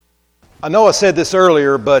I know I said this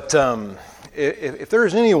earlier, but if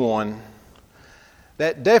there's anyone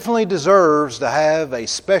that definitely deserves to have a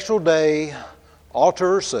special day all to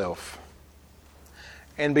herself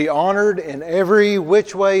and be honored in every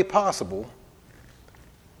which way possible,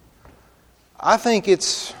 I think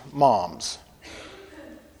it's moms.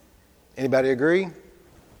 Anybody agree?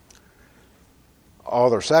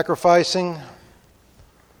 All their sacrificing,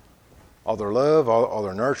 all their love, all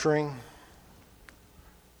their nurturing.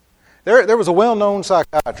 There was a well-known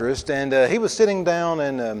psychiatrist, and he was sitting down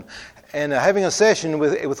and having a session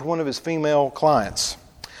with one of his female clients.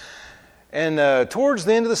 And towards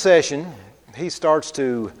the end of the session, he starts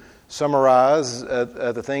to summarize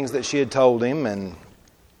the things that she had told him, and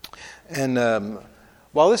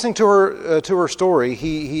while listening to her story,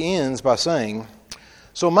 he ends by saying,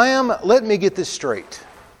 "So, ma'am, let me get this straight.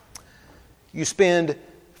 You spend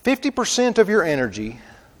 50% of your energy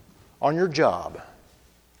on your job,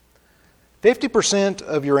 50%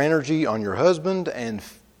 of your energy on your husband, and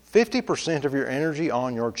 50% of your energy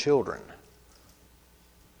on your children.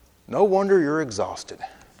 No wonder you're exhausted."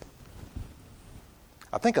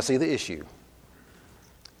 I think I see the issue.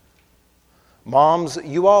 Moms,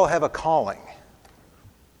 you all have a calling.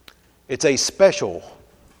 It's a special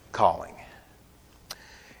calling.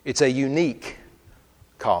 It's a unique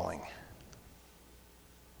calling.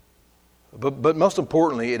 But most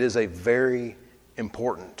importantly, it is a very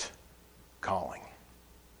important calling.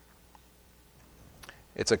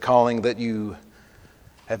 It's a calling that you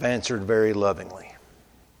have answered very lovingly.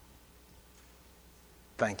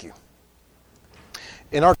 Thank you.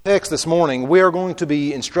 In our text this morning, we are going to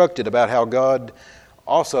be instructed about how God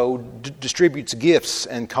also distributes gifts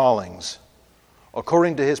and callings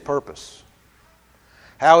according to His purpose.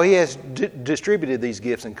 How He has distributed these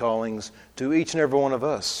gifts and callings to each and every one of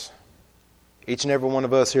us. Each and every one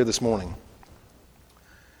of us here this morning.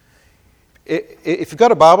 If you've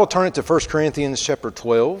got a Bible, turn it to 1 Corinthians chapter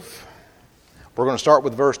 12. We're going to start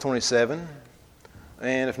with verse 27.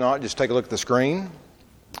 And if not, just take a look at the screen.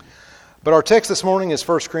 But our text this morning is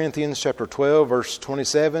 1 Corinthians chapter 12, verse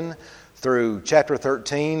 27 through chapter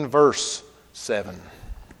 13, verse 7.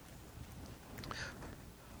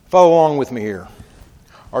 Follow along with me here.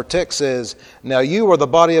 Our text says, "Now you are the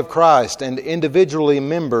body of Christ and individually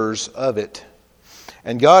members of it.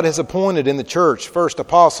 And God has appointed in the church first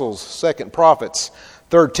apostles, second prophets,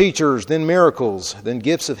 third teachers, then miracles, then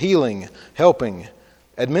gifts of healing, helping,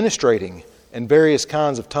 administrating, and various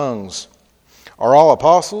kinds of tongues. Are all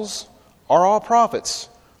apostles? Are all prophets?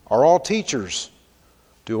 Are all teachers?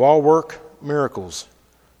 Do all work miracles?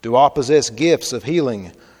 Do all possess gifts of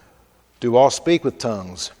healing? Do all speak with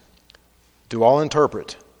tongues? Do all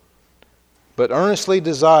interpret? But earnestly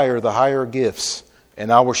desire the higher gifts,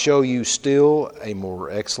 and I will show you still a more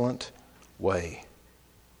excellent way.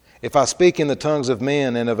 If I speak in the tongues of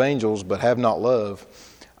men and of angels, but have not love,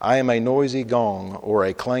 I am a noisy gong or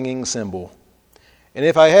a clanging cymbal. And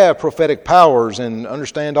if I have prophetic powers and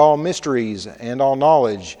understand all mysteries and all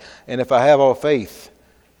knowledge, and if I have all faith,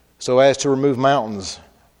 so as to remove mountains,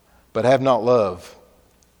 but have not love,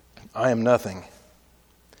 I am nothing.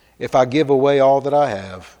 If I give away all that I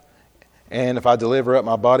have, and if I deliver up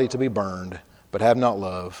my body to be burned, but have not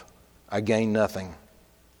love, I gain nothing.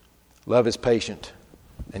 Love is patient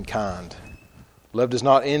and kind. Love does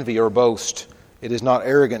not envy or boast. It is not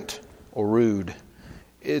arrogant or rude.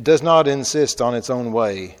 It does not insist on its own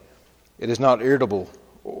way. It is not irritable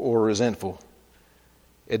or resentful.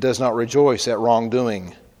 It does not rejoice at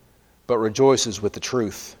wrongdoing, but rejoices with the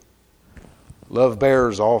truth. Love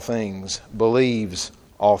bears all things, believes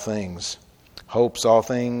all things, hopes all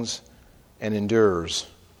things, and endures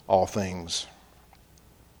all things."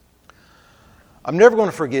 I'm never going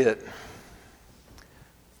to forget,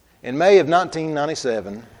 in May of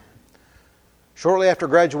 1997, shortly after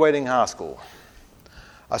graduating high school,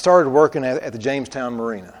 I started working at the Jamestown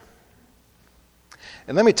Marina.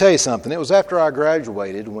 And let me tell you something, it was after I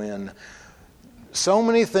graduated when so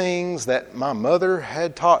many things that my mother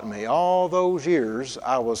had taught me all those years,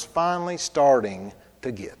 I was finally starting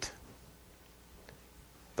to get.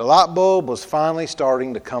 The light bulb was finally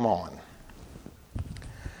starting to come on.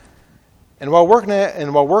 And while working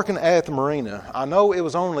at the marina, I know it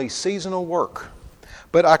was only seasonal work,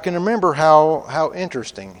 but I can remember how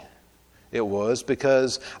interesting it was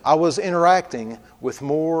because I was interacting with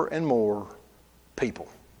more and more people.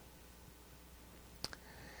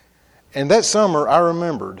 And that summer, I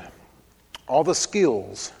remembered all the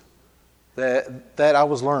skills that I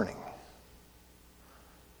was learning.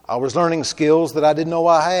 I was learning skills that I didn't know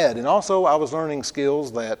I had. And also I was learning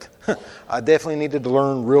skills that I definitely needed to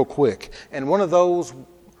learn real quick. And one of those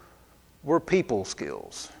were people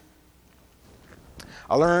skills.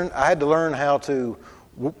 I had to learn how to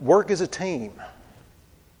work as a team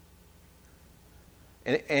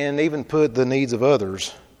and even put the needs of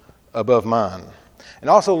others above mine. And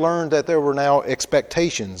also learned that there were now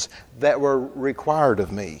expectations that were required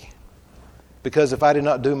of me. Because if I did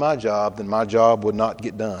not do my job, then my job would not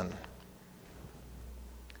get done.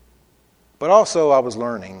 But also I was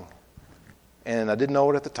learning, and I didn't know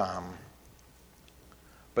it at the time,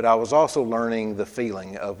 but I was also learning the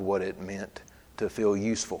feeling of what it meant to feel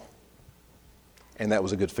useful. And that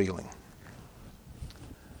was a good feeling.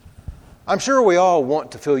 I'm sure we all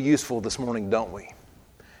want to feel useful this morning, don't we?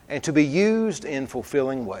 And to be used in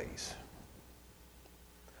fulfilling ways.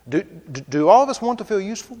 Do all of us want to feel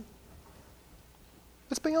useful?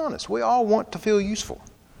 Let's be honest. We all want to feel useful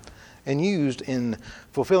and used in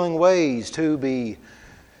fulfilling ways to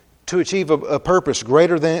achieve a purpose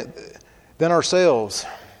greater than ourselves,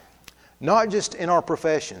 not just in our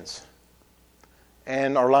professions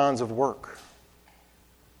and our lines of work.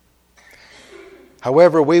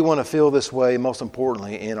 However, we want to feel this way, most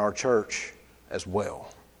importantly, in our church as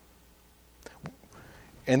well.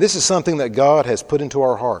 And this is something that God has put into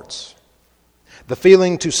our hearts. The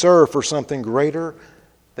feeling to serve for something greater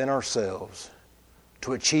than ourselves,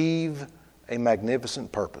 to achieve a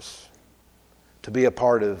magnificent purpose, to be a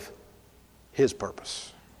part of His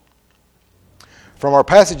purpose. From our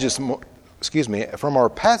passage this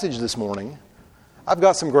morning, I've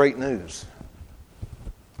got some great news.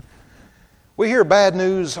 We hear bad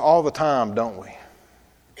news all the time, don't we?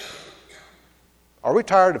 Are we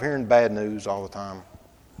tired of hearing bad news all the time?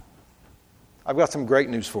 I've got some great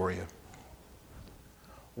news for you.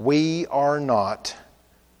 We are not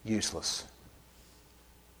useless.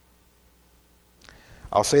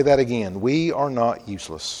 I'll say that again. We are not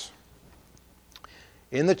useless.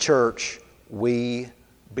 In the church, we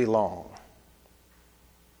belong.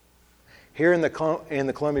 Here in the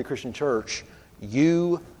Columbia Christian Church,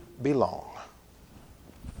 you belong.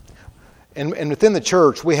 And within the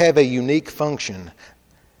church, we have a unique function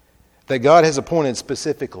that God has appointed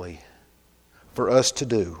specifically for us to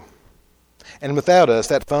do. And without us,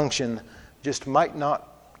 that function just might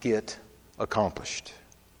not get accomplished.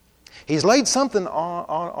 He's laid something on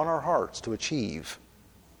our hearts to achieve,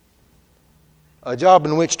 a job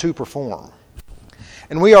in which to perform.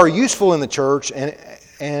 And we are useful in the church, and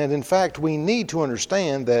in fact, we need to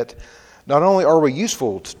understand that not only are we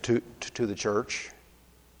useful to the church,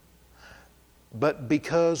 but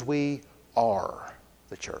because we are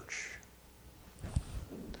the church.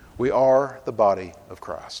 We are the body of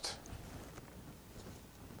Christ.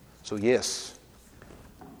 So yes,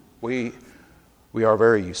 we are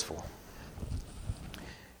very useful.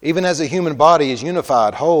 Even as a human body is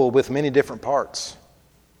unified, whole, with many different parts,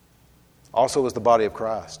 also is the body of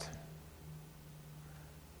Christ.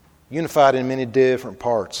 Unified in many different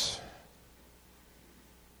parts,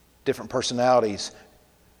 different personalities,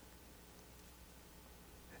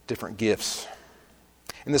 different gifts.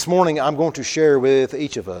 And this morning I'm going to share with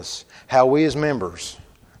each of us how we as members,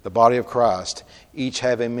 the body of Christ, each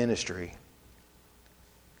have a ministry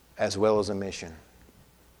as well as a mission.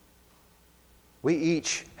 We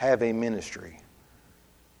each have a ministry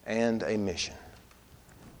and a mission.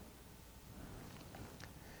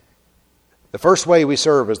 The first way we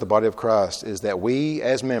serve as the body of Christ is that we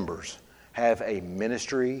as members have a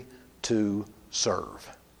ministry to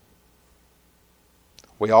serve.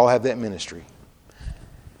 We all have that ministry.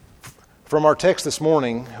 From our text this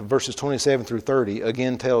morning, verses 27 through 30,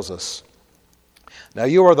 again tells us, "Now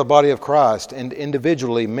you are the body of Christ and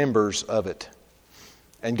individually members of it.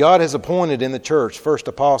 And God has appointed in the church first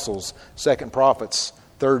apostles, second prophets,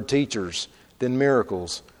 third teachers, then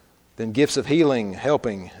miracles, then gifts of healing,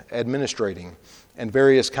 helping, administrating, and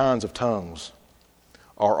various kinds of tongues.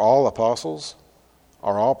 Are all apostles?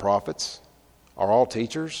 Are all prophets? Are all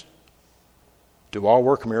teachers? Do all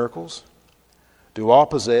work miracles? Do all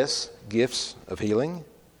possess gifts of healing?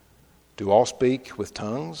 Do all speak with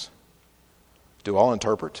tongues? Do all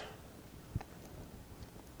interpret?"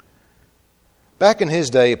 Back in his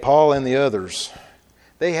day, Paul and the others,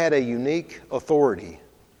 they had a unique authority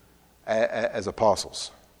as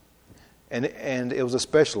apostles. And it was a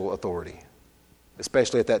special authority,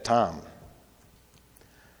 especially at that time.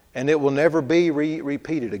 And it will never be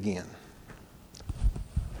repeated again.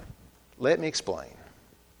 Let me explain.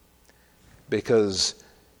 Because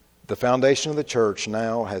the foundation of the church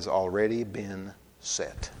now has already been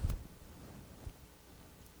set.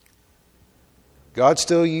 God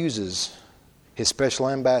still uses His special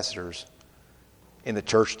ambassadors in the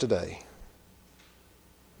church today.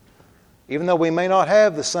 Even though we may not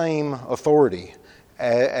have the same authority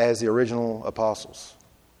as the original apostles.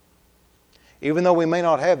 Even though we may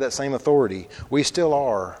not have that same authority, we still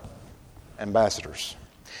are ambassadors.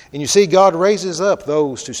 And you see, God raises up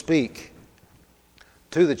those to speak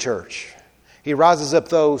to the church. He rises up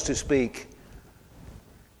those to speak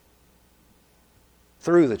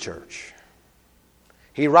through the church.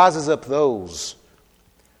 He rises up those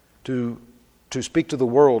to speak to the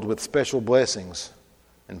world with special blessings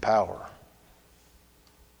and power.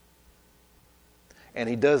 And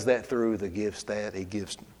He does that through the gifts that He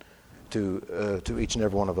gives to each and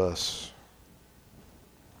every one of us.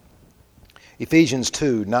 Ephesians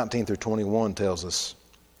 2:19 through 21 tells us,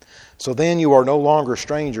 "So then you are no longer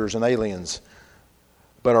strangers and aliens,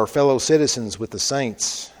 but are fellow citizens with the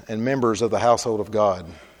saints and members of the household of God,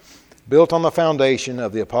 built on the foundation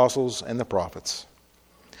of the apostles and the prophets,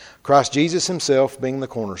 Christ Jesus Himself being the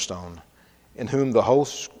cornerstone, in whom the whole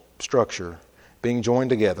structure, being joined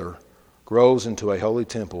together, grows into a holy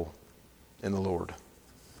temple in the Lord."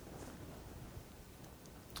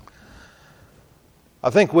 I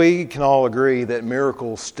think we can all agree that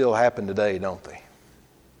miracles still happen today, don't they?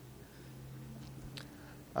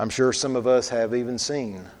 I'm sure some of us have even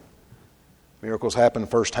seen miracles happen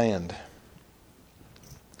firsthand.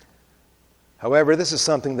 However, this is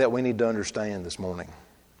something that we need to understand this morning.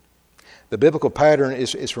 The biblical pattern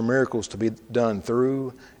is for miracles to be done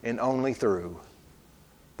through and only through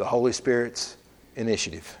the Holy Spirit's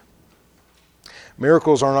initiative.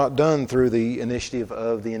 Miracles are not done through the initiative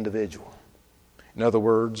of the individual. In other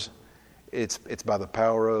words, it's by the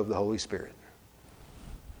power of the Holy Spirit.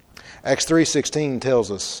 Acts 3:16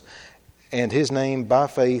 tells us, "And His name, by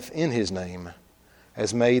faith in His name,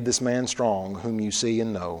 has made this man strong, whom you see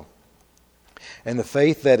and know. And the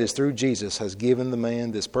faith that is through Jesus has given the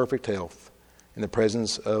man this perfect health in the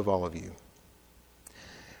presence of all of you."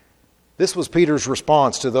 This was Peter's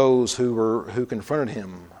response to those who confronted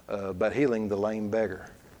him about healing the lame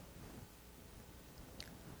beggar.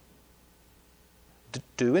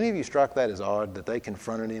 Do any of you strike that as odd that they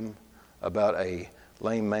confronted him about a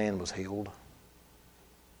lame man was healed?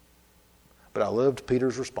 But I loved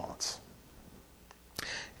Peter's response.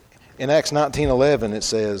 In Acts 19:11 it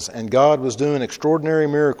says, "And God was doing extraordinary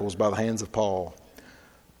miracles by the hands of Paul,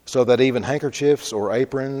 so that even handkerchiefs or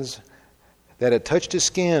aprons that had touched his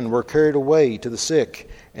skin were carried away to the sick,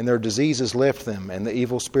 and their diseases left them, and the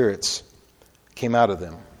evil spirits came out of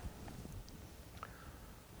them."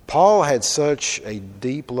 Paul had such a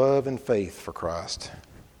deep love and faith for Christ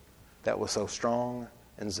that was so strong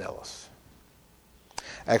and zealous.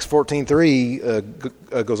 Acts 14:3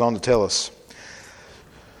 goes on to tell us,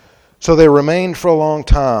 "So they remained for a long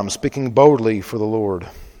time, speaking boldly for the Lord,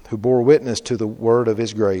 who bore witness to the word of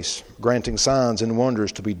His grace, granting signs and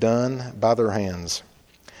wonders to be done by their hands."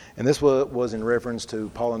 And this was in reference to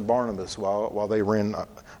Paul and Barnabas while they were in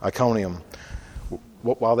Iconium,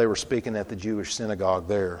 while they were speaking at the Jewish synagogue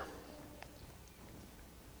there.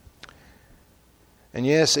 And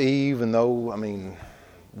yes, even though,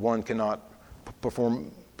 one cannot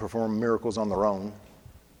perform miracles on their own,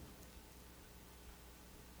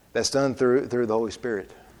 that's done through the Holy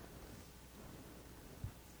Spirit.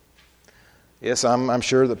 Yes, I'm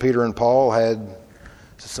sure that Peter and Paul had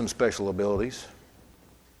some special abilities.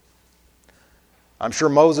 I'm sure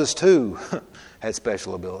Moses too had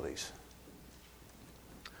special abilities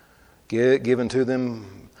given to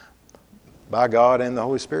them by God and the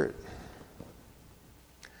Holy Spirit.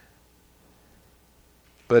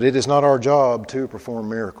 But it is not our job to perform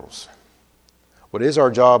miracles. What is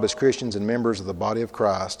our job as Christians and members of the body of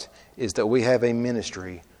Christ is that we have a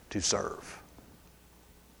ministry to serve.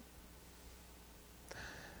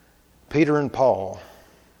 Peter and Paul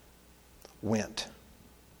went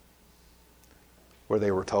where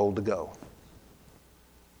they were told to go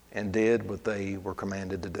and did what they were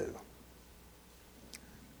commanded to do,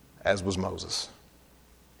 as was Moses.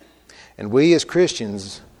 And we as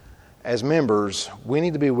Christians, as members, we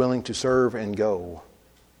need to be willing to serve and go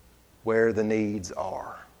where the needs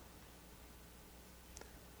are.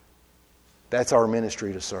 That's our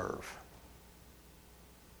ministry, to serve.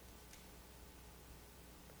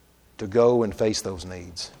 To go and face those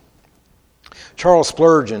needs. Charles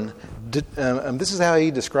Spurgeon, this is how he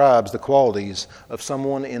describes the qualities of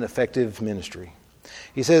someone in effective ministry.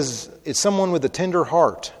 He says, it's someone with a tender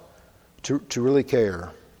heart to really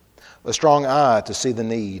care, a strong eye to see the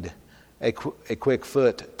need, a quick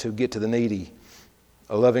foot to get to the needy,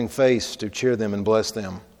 a loving face to cheer them and bless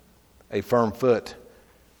them, a firm foot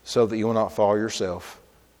so that you will not fall yourself,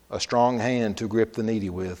 a strong hand to grip the needy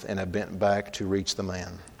with, and a bent back to reach the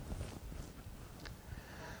man.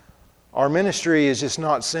 Our ministry is just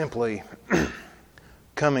not simply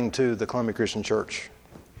coming to the Columbia Christian Church.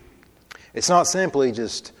 It's not simply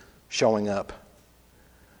just showing up.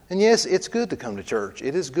 And yes, it's good to come to church.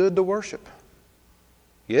 It is good to worship.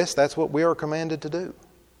 Yes, that's what we are commanded to do.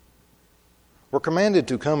 We're commanded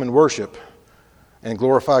to come and worship and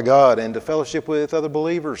glorify God and to fellowship with other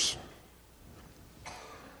believers.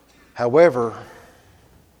 However,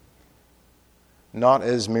 not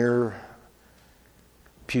as mere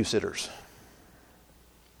pew sitters.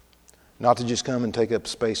 Not to just come and take up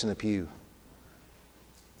space in the pew.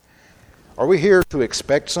 Are we here to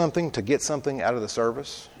expect something, to get something out of the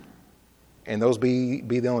service? And those be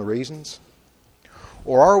the only reasons?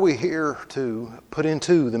 Or are we here to put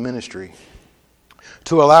into the ministry,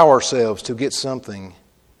 to allow ourselves to get something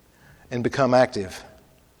and become active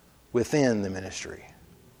within the ministry?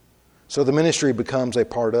 So the ministry becomes a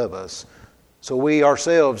part of us. So we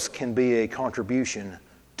ourselves can be a contribution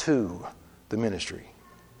to the ministry.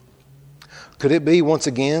 Could it be, once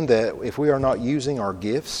again, that if we are not using our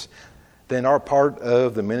gifts, then our part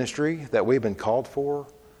of the ministry that we've been called for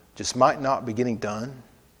just might not be getting done?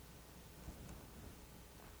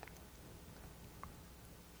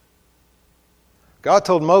 God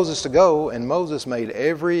told Moses to go, and Moses made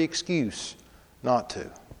every excuse not to.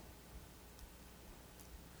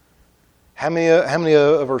 How many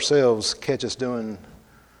of ourselves catch us doing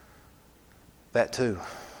that too?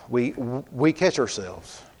 We catch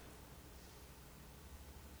ourselves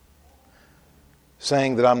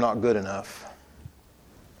saying that I'm not good enough.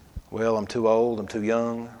 Well, I'm too old, I'm too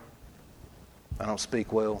young, I don't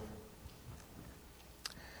speak well.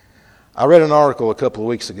 I read an article a couple of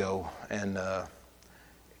weeks ago, and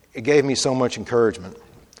it gave me so much encouragement.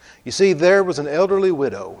 You see, there was an elderly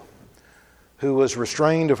widow who was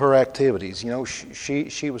restrained of her activities. You know,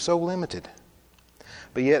 she was so limited.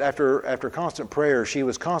 But yet, after constant prayer, she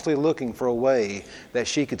was constantly looking for a way that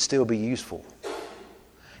she could still be useful.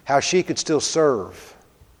 How she could still serve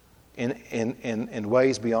in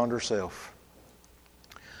ways beyond herself.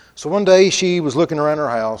 So one day she was looking around her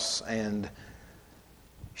house and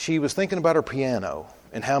she was thinking about her piano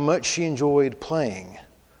and how much she enjoyed playing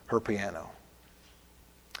her piano.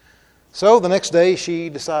 So the next day she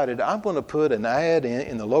decided, I'm going to put an ad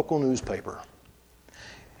in the local newspaper.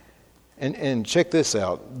 And check this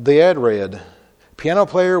out. The ad read, "Piano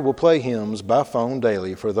player will play hymns by phone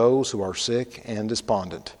daily for those who are sick and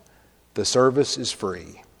despondent. The service is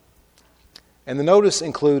free." And the notice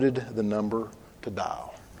included the number to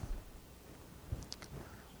dial.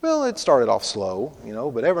 Well, it started off slow,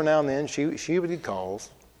 but every now and then she would get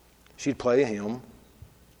calls. She'd play a hymn,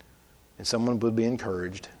 and someone would be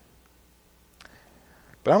encouraged.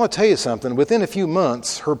 But I'm going to tell you something. Within a few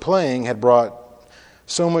months, her playing had brought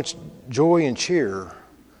so much joy and cheer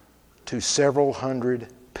to several hundred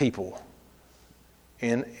people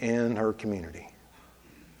in her community.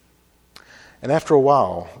 And after a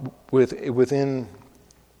while, within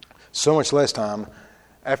so much less time,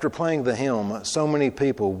 after playing the hymn, so many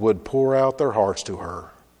people would pour out their hearts to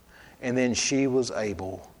her. And then she was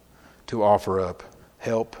able to offer up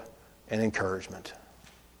help and encouragement.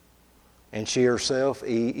 And she herself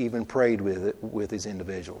even prayed with these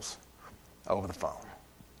individuals over the phone.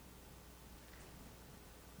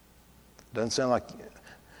 That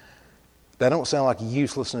don't sound like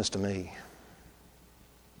uselessness to me.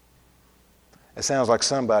 It sounds like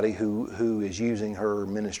somebody who is using her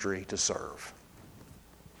ministry to serve.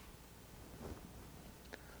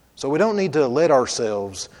 So we don't need to let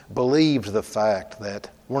ourselves believe the fact that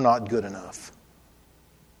we're not good enough.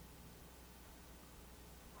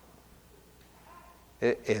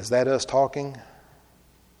 Is that us talking?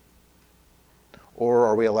 Or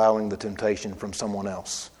are we allowing the temptation from someone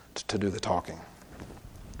else to do the talking?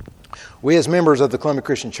 We as members of the Columbia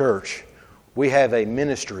Christian Church, we have a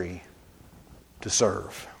ministry to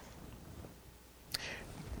serve.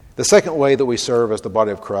 The second way that we serve as the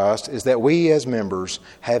body of Christ is that we as members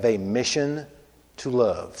have a mission to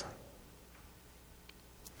love.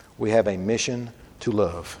 We have a mission to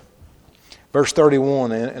love. Verse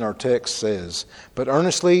 31 in our text says, "But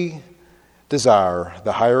earnestly desire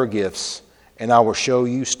the higher gifts, and I will show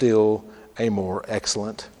you still a more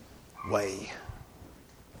excellent way."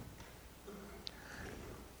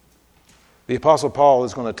 The Apostle Paul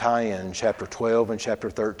is going to tie in chapter 12 and chapter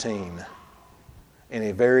 13 in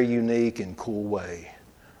a very unique and cool way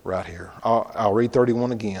right here. I'll read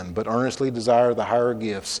 31 again. "But earnestly desire the higher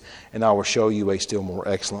gifts, and I will show you a still more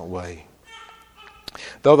excellent way."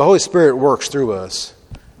 Though the Holy Spirit works through us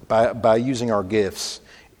by using our gifts,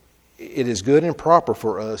 it is good and proper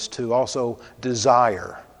for us to also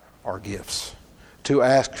desire our gifts, to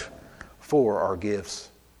ask for our gifts,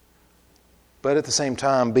 but at the same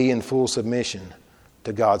time be in full submission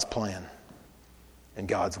to God's plan and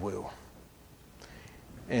God's will.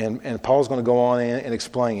 And Paul's going to go on and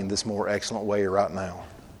explain this more excellent way right now.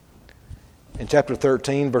 In chapter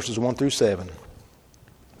 13, verses 1 through 7,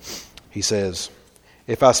 he says,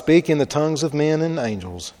 "If I speak in the tongues of men and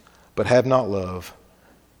angels, but have not love,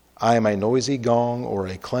 I am a noisy gong or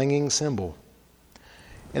a clanging cymbal.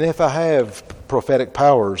 And if I have prophetic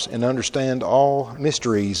powers and understand all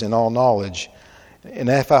mysteries and all knowledge, and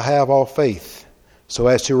if I have all faith so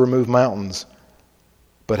as to remove mountains,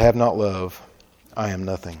 but have not love, I am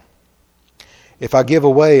nothing. If I give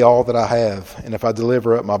away all that I have, and if I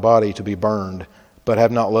deliver up my body to be burned, but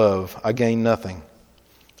have not love, I gain nothing.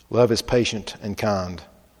 Love is patient and kind.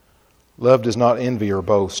 Love does not envy or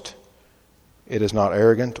boast. It is not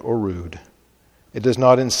arrogant or rude. It does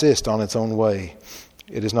not insist on its own way.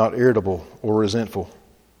 It is not irritable or resentful.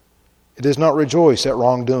 It does not rejoice at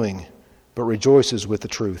wrongdoing, but rejoices with the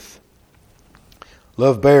truth.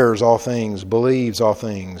 Love bears all things, believes all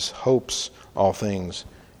things, hopes all things,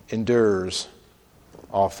 endures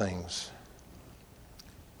all things."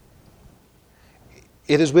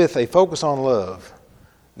 It is with a focus on love,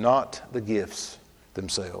 not the gifts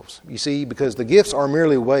themselves. You see, because the gifts are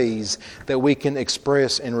merely ways that we can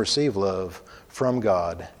express and receive love from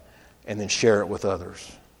God and then share it with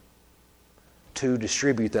others, to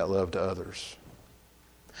distribute that love to others.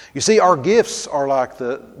 You see, our gifts are like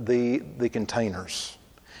the containers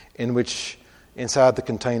in which inside the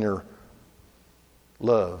container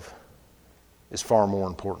love is far more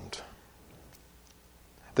important.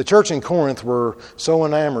 The church in Corinth were so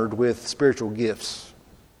enamored with spiritual gifts.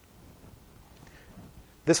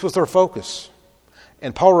 This was their focus.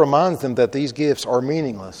 And Paul reminds them that these gifts are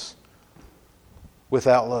meaningless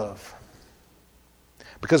without love.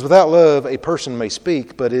 Because without love, a person may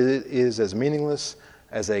speak, but it is as meaningless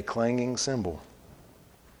as a clanging cymbal.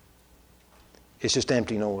 It's just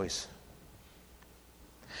empty noise.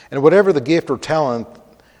 And whatever the gift or talent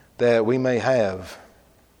that we may have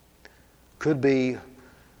could be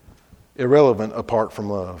irrelevant apart from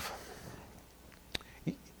love.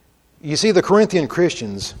 You see, the Corinthian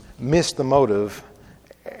Christians missed the motive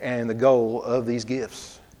and the goal of these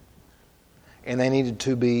gifts. And they needed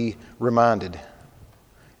to be reminded.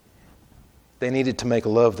 They needed to make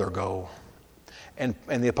love their goal. And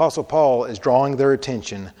the Apostle Paul is drawing their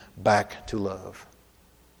attention back to love.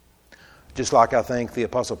 Just like I think the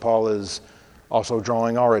Apostle Paul is also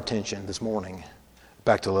drawing our attention this morning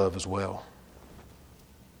back to love as well.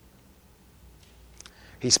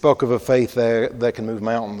 He spoke of a faith that can move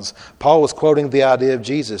mountains. Paul was quoting the idea of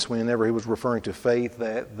Jesus whenever he was referring to faith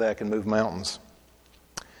that can move mountains.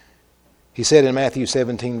 He said in Matthew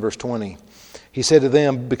 17, verse 20, he said to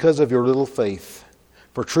them, "Because of your little faith,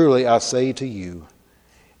 for truly I say to you,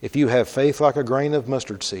 if you have faith like a grain of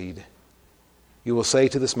mustard seed, you will say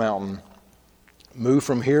to this mountain, 'Move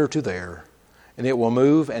from here to there,' and it will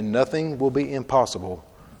move, and nothing will be impossible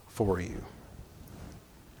for you."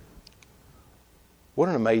 What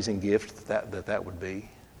an amazing gift that would be.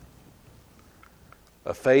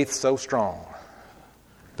 A faith so strong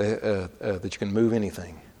that you can move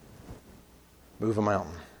anything. Move a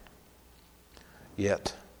mountain.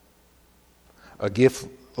 Yet, a gift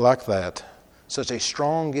like that, such a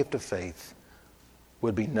strong gift of faith,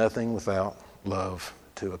 would be nothing without love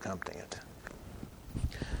to accompany it.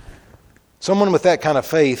 Someone with that kind of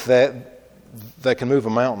faith that can move a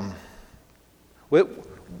mountain,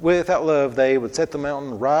 without love, they would set the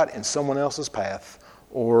mountain right in someone else's path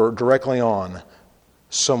or directly on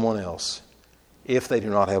someone else if they do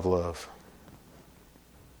not have love.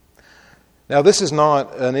 Now, this is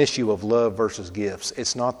not an issue of love versus gifts.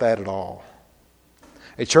 It's not that at all.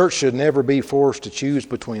 A church should never be forced to choose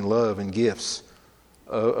between love and gifts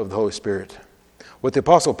of the Holy Spirit. What the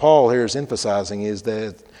Apostle Paul here is emphasizing is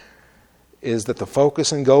that the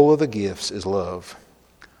focus and goal of the gifts is love,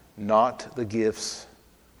 not the gifts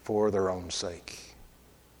for their own sake.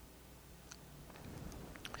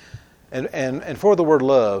 And for the word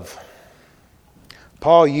love,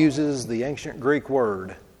 Paul uses the ancient Greek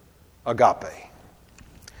word agape.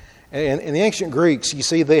 And in the ancient Greeks, you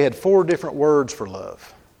see, they had 4 different words for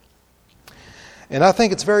love. And I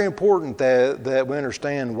think it's very important that we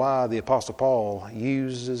understand why the Apostle Paul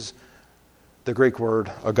uses the Greek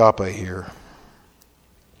word agape here.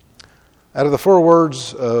 Out of the 4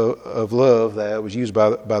 words of love that was used by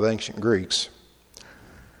the ancient Greeks,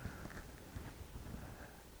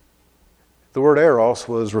 the word eros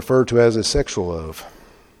was referred to as a sexual love.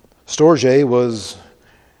 Storge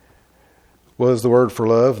was the word for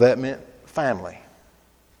love that meant family.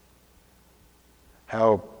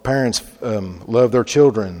 How parents love their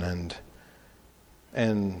children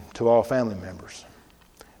and to all family members.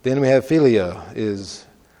 Then we have philia, is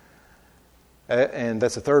And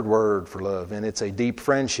that's the third word for love, and it's a deep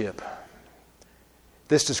friendship.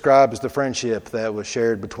 This describes the friendship that was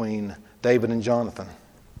shared between David and Jonathan.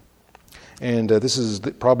 And this is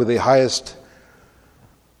probably the highest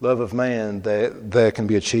love of man that can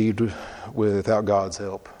be achieved without God's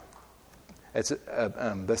help. That's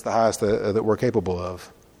the highest that we're capable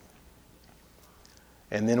of.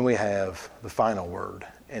 And then we have the final word,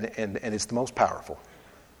 and it's the most powerful.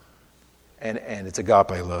 And it's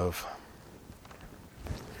agape love.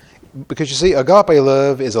 Because you see, agape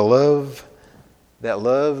love is a love that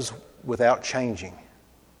loves without changing.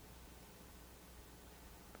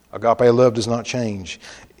 Agape love does not change.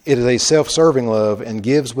 It is a self-serving love and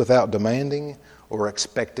gives without demanding or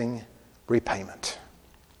expecting repayment.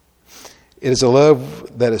 It is a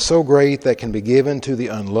love that is so great that can be given to the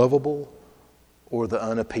unlovable or the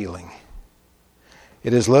unappealing.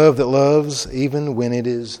 It is love that loves even when it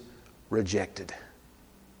is rejected.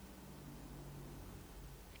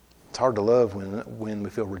 It's hard to love when we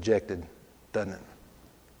feel rejected, doesn't it?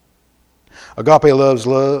 Agape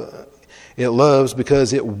it loves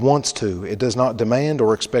because it wants to. It does not demand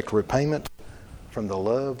or expect repayment from the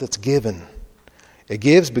love that's given. It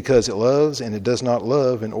gives because it loves, and it does not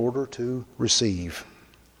love in order to receive.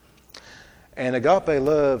 And agape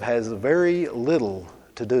love has very little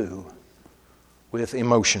to do with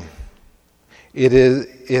emotion. It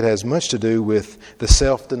has much to do with the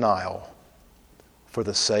self-denial for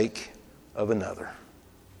the sake of another.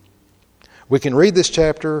 We can read this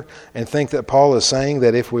chapter and think that Paul is saying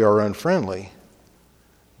that if we are unfriendly,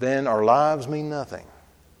 then our lives mean nothing.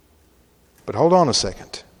 But hold on a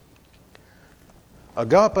second.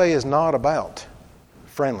 Agape is not about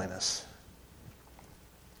friendliness.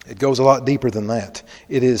 It goes a lot deeper than that.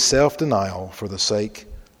 It is self-denial for the sake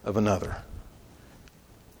of another.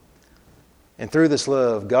 And through this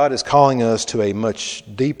love, God is calling us to a much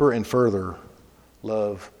deeper and further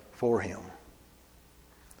love for Him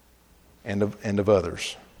and of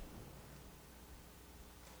others.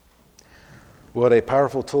 What a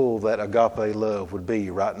powerful tool that agape love would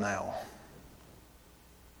be right now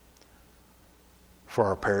for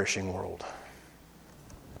our perishing world.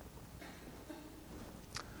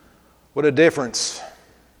 What a difference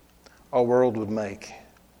our world would make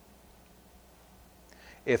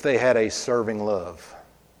if they had a serving love,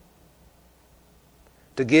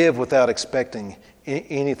 to give without expecting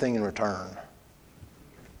anything in return,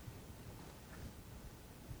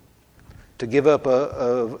 to give up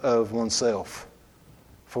of oneself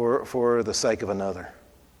for the sake of another.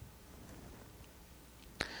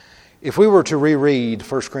 If we were to reread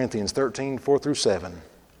 1 Corinthians 13, 4 through 7,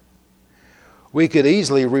 we could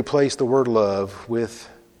easily replace the word love with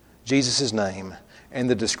Jesus' name, and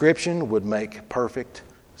the description would make perfect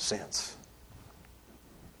sense.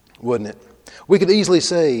 Wouldn't it? We could easily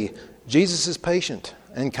say, Jesus is patient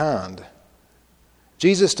and kind.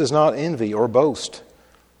 Jesus does not envy or boast,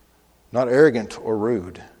 not arrogant or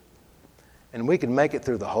rude. And we could make it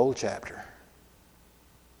through the whole chapter.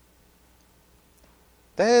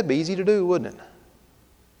 That'd be easy to do, wouldn't it?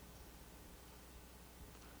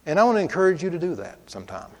 And I want to encourage you to do that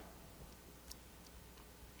sometime.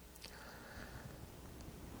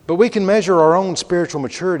 But we can measure our own spiritual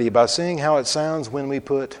maturity by seeing how it sounds when we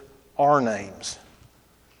put our names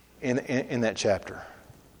in that chapter.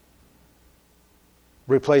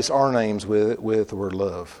 Replace our names with the word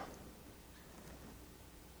love.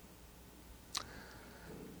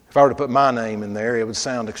 If I were to put my name in there, it would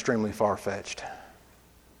sound extremely far-fetched.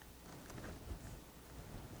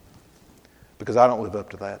 Because I don't live up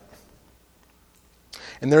to that.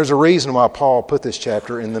 And there's a reason why Paul put this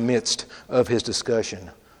chapter in the midst of his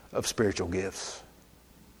discussion of spiritual gifts.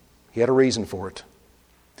 He had a reason for it.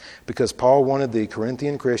 Because Paul wanted the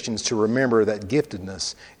Corinthian Christians to remember that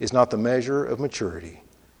giftedness is not the measure of maturity,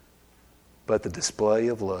 but the display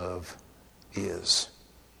of love is.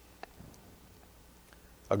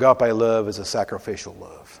 Agape love is a sacrificial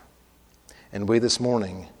love. And we this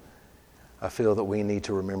morning, I feel that we need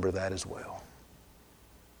to remember that as well.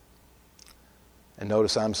 And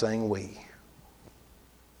notice I'm saying we.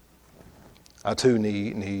 I too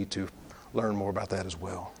need to learn more about that as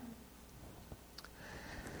well.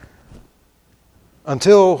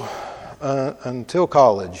 Until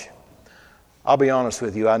college, I'll be honest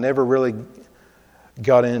with you, I never really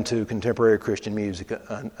got into contemporary Christian music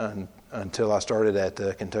until I started at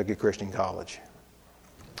Kentucky Christian College.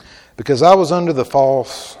 Because I was under the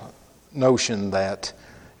false notion that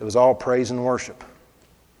it was all praise and worship.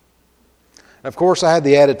 And of course, I had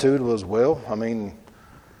the attitude was,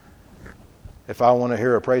 if I want to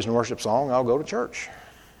hear a praise and worship song, I'll go to church.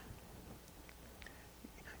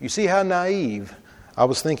 You see how naive I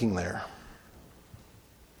was thinking there.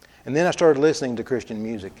 And then I started listening to Christian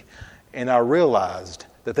music, and I realized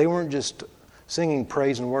that they weren't just singing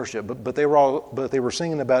praise and worship, but they were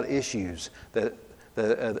singing about issues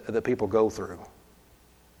that people go through.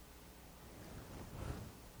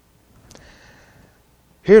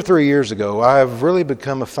 Here 3 years ago, I have really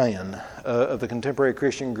become a fan of the contemporary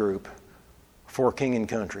Christian group For King and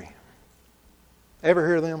Country. Ever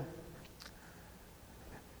hear of them?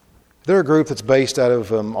 They're a group that's based out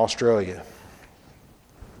of Australia.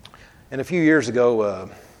 And a few years ago,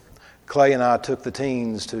 Clay and I took the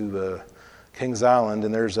teens to Kings Island,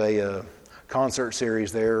 and there's a concert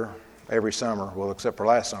series there every summer, well, except for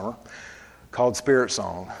last summer, called Spirit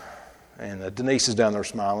Song. And Denise is down there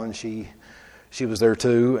smiling. She was there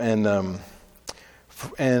too, and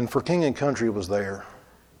For King and Country was there.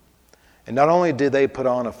 And not only did they put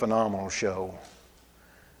on a phenomenal show,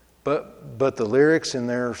 but the lyrics in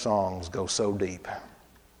their songs go so deep.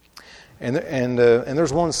 And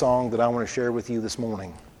there's one song that I want to share with you this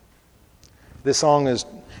morning. This song is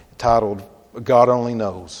titled "God Only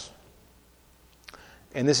Knows,"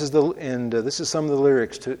 and this is some of the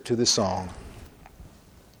lyrics to this song.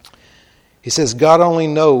 He says, "God only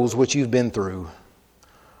knows what you've been through.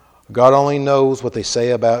 God only knows what they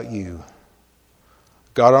say about you.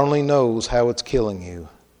 God only knows how it's killing you.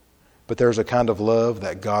 But there's a kind of love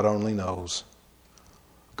that God only knows.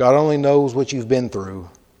 God only knows what you've been through.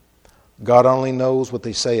 God only knows what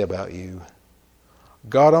they say about you.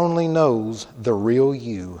 God only knows the real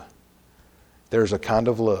you. There's a kind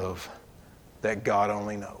of love that God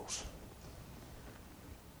only knows."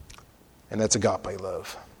 And that's agape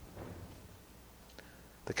love.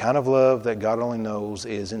 The kind of love that God only knows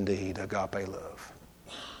is indeed agape love.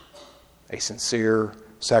 A sincere,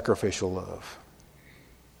 sacrificial love.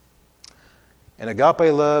 And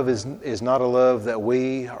agape love is not a love that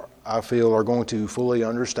I feel, are going to fully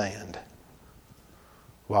understand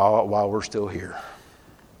while we're still here.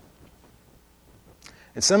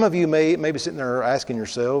 And some of you may be sitting there asking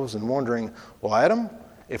yourselves and wondering, well, Adam,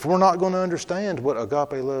 if we're not going to understand what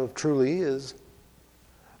agape love truly is,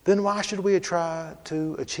 then why should we try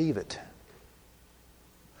to achieve it?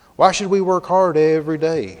 Why should we work hard every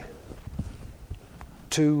day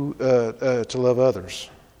to love others?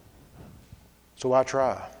 So why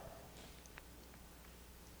try?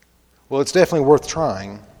 Well, it's definitely worth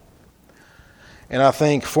trying. And I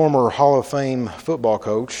think former Hall of Fame football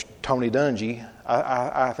coach Tony Dungy,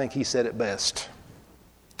 I think he said it best.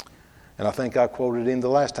 And I think I quoted him the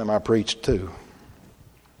last time I preached too.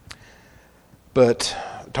 But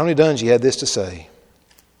Tony Dungy had this to say: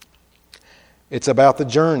 "It's about the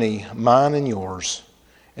journey, mine and yours,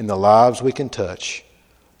 and the lives we can touch,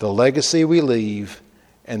 the legacy we leave,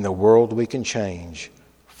 and the world we can change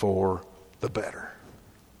for the better."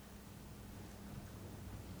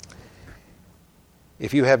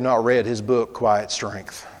 If you have not read his book, Quiet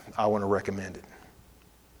Strength, I want to recommend it.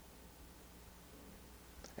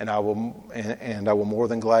 And I will more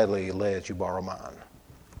than gladly let you borrow mine.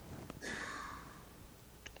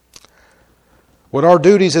 What our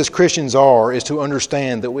duties as Christians is to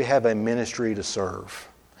understand that we have a ministry to serve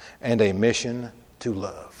and a mission to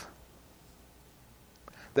love.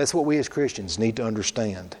 That's what we as Christians need to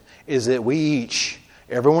understand, is that we each,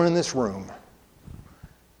 everyone in this room,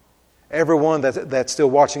 everyone that's still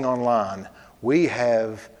watching online, we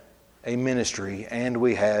have a ministry and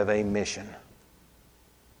we have a mission.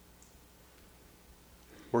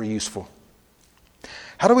 We're useful.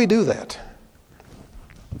 How do we do that?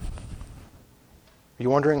 You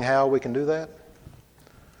wondering how we can do that?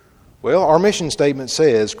 Well, our mission statement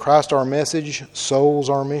says, Christ our message, souls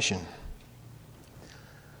our mission.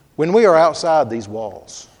 When we are outside these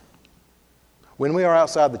walls, when we are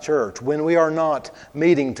outside the church, when we are not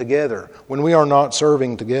meeting together, when we are not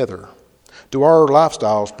serving together, do our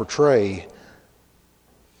lifestyles portray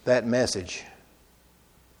that message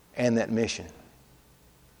and that mission?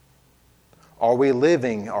 Are we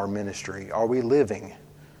living our ministry? Are we living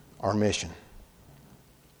our mission?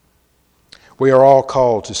 We are all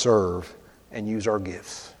called to serve and use our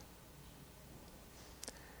gifts.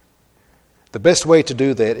 The best way to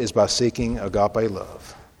do that is by seeking agape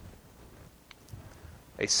love.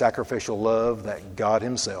 A sacrificial love that God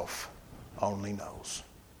Himself only knows.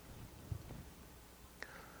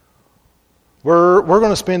 We're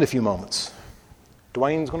going to spend a few moments.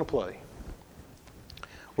 Dwayne's going to play.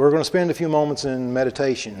 We're going to spend a few moments in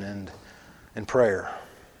meditation and prayer.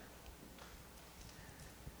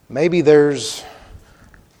 Maybe there's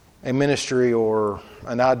a ministry or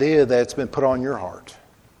an idea that's been put on your heart.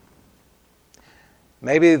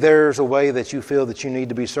 Maybe there's a way that you feel that you need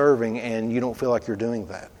to be serving and you don't feel like you're doing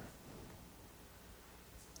that.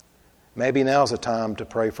 Maybe now's the time to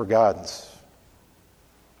pray for guidance.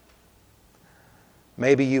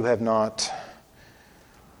 Maybe you have not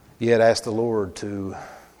yet asked the Lord to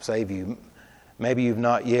save you. Maybe you've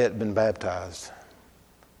not yet been baptized.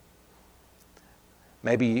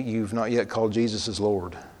 Maybe you've not yet called Jesus as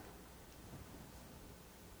Lord.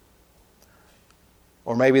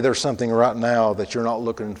 Or maybe there's something right now that you're not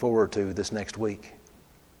looking forward to this next week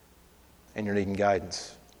and you're needing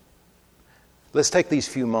guidance. Let's take these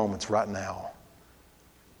few moments right now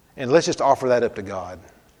and let's just offer that up to God.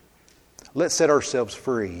 Let's set ourselves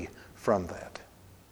free from that.